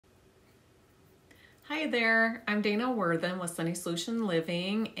Hi there, I'm Dana Worthen with Sunny Solution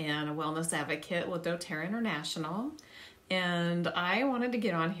Living and a wellness advocate with doTERRA International. And I wanted to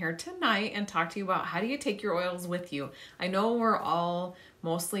get on here tonight and talk to you about how do you take your oils with you. I know we're all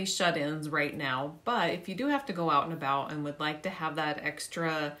mostly shut-ins right now, but if you do have to go out and about and would like to have that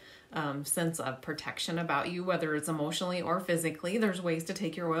extra sense of protection about you, whether it's emotionally or physically, there's ways to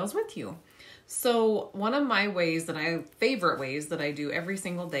take your oils with you. So one of my favorite ways that I do every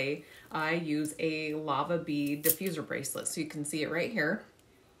single day, I use a lava bead diffuser bracelet. So you can see it right here.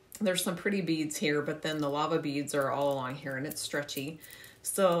 There's some pretty beads here, but then the lava beads are all along here and it's stretchy.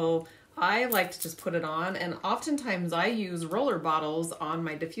 So I like to just put it on, and oftentimes I use roller bottles on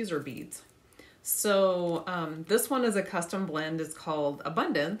my diffuser beads. So this one is a custom blend. It's called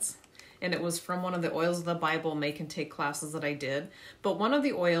Abundance, and it was from one of the Oils of the Bible make and take classes that I did. But one of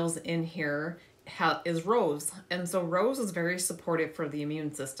the oils in here is rose, and so rose is very supportive for the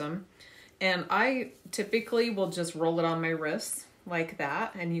immune system. And I typically will just roll it on my wrists like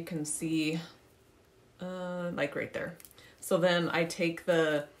that, and you can see like right there. So then I take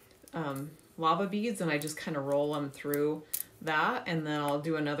the lava beads and I just kind of roll them through that, and then I'll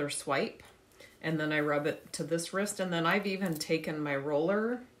do another swipe, and then I rub it to this wrist. And then I've even taken my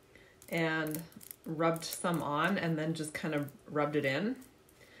roller and rubbed some on and then just kind of rubbed it in.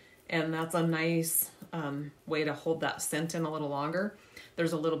 And that's a nice way to hold that scent in a little longer.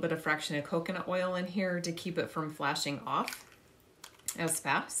 There's a little bit of fraction of coconut oil in here to keep it from flashing off as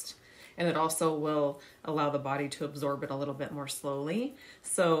fast. And it also will allow the body to absorb it a little bit more slowly.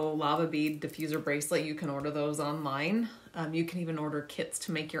 So lava bead diffuser bracelet, you can order those online. You can even order kits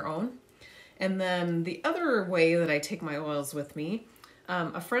to make your own. And then the other way that I take my oils with me,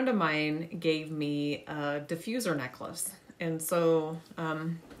 a friend of mine gave me a diffuser necklace. And so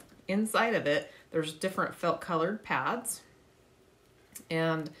inside of it, there's different felt colored pads.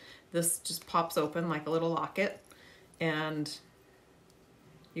 And this just pops open like a little locket. And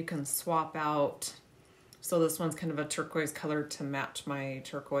you can swap out. So this one's kind of a turquoise color to match my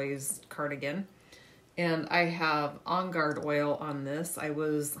turquoise cardigan. And I have On Guard oil on this. I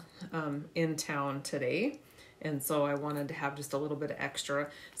was in town today, and so I wanted to have just a little bit of extra.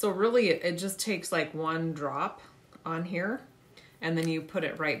 So really it just takes like one drop on here, and then you put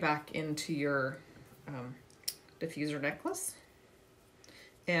it right back into your diffuser necklace.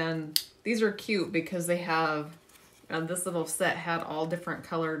 And these are cute because they have, this little set had all different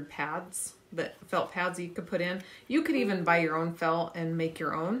colored pads, felt pads that you could put in. You could even buy your own felt and make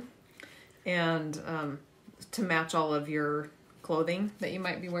your own, and to match all of your clothing that you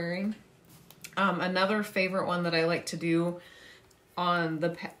might be wearing. Another favorite one that I like to do on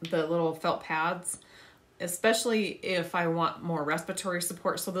the little felt pads, especially if I want more respiratory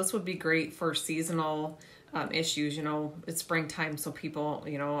support. So this would be great for seasonal issues. You know, it's springtime, so people,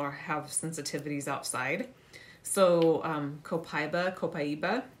 you know, have sensitivities outside. So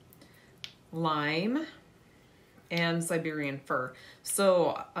copaiba, lime, and Siberian fir.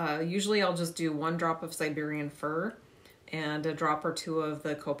 So usually I'll just do one drop of Siberian fir and a drop or two of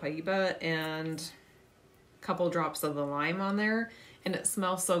the copaiba and a couple drops of the lime on there. And it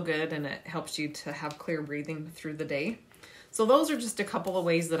smells so good, and it helps you to have clear breathing through the day. So those are just a couple of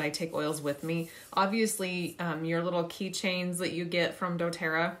ways that I take oils with me. Obviously, your little keychains that you get from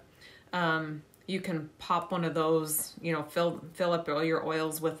doTERRA, you can pop one of those, you know, fill up all your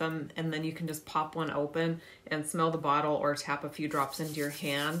oils with them, and then you can just pop one open and smell the bottle or tap a few drops into your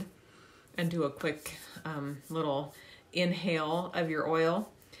hand and do a quick little inhale of your oil.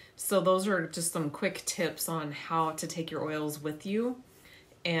 So those are just some quick tips on how to take your oils with you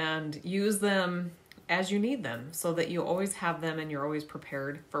and use them as you need them so that you always have them and you're always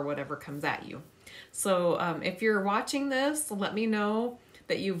prepared for whatever comes at you. So if you're watching this, let me know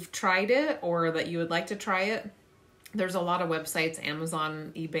that you've tried it or that you would like to try it. There's a lot of websites,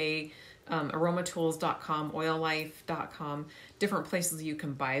 Amazon, eBay, aromatools.com, oillife.com, different places you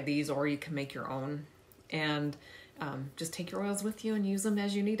can buy these, or you can make your own. And just take your oils with you and use them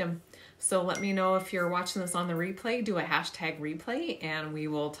as you need them. So let me know if you're watching this on the replay. Do a hashtag replay, and we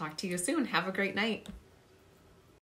will talk to you soon. Have a great night.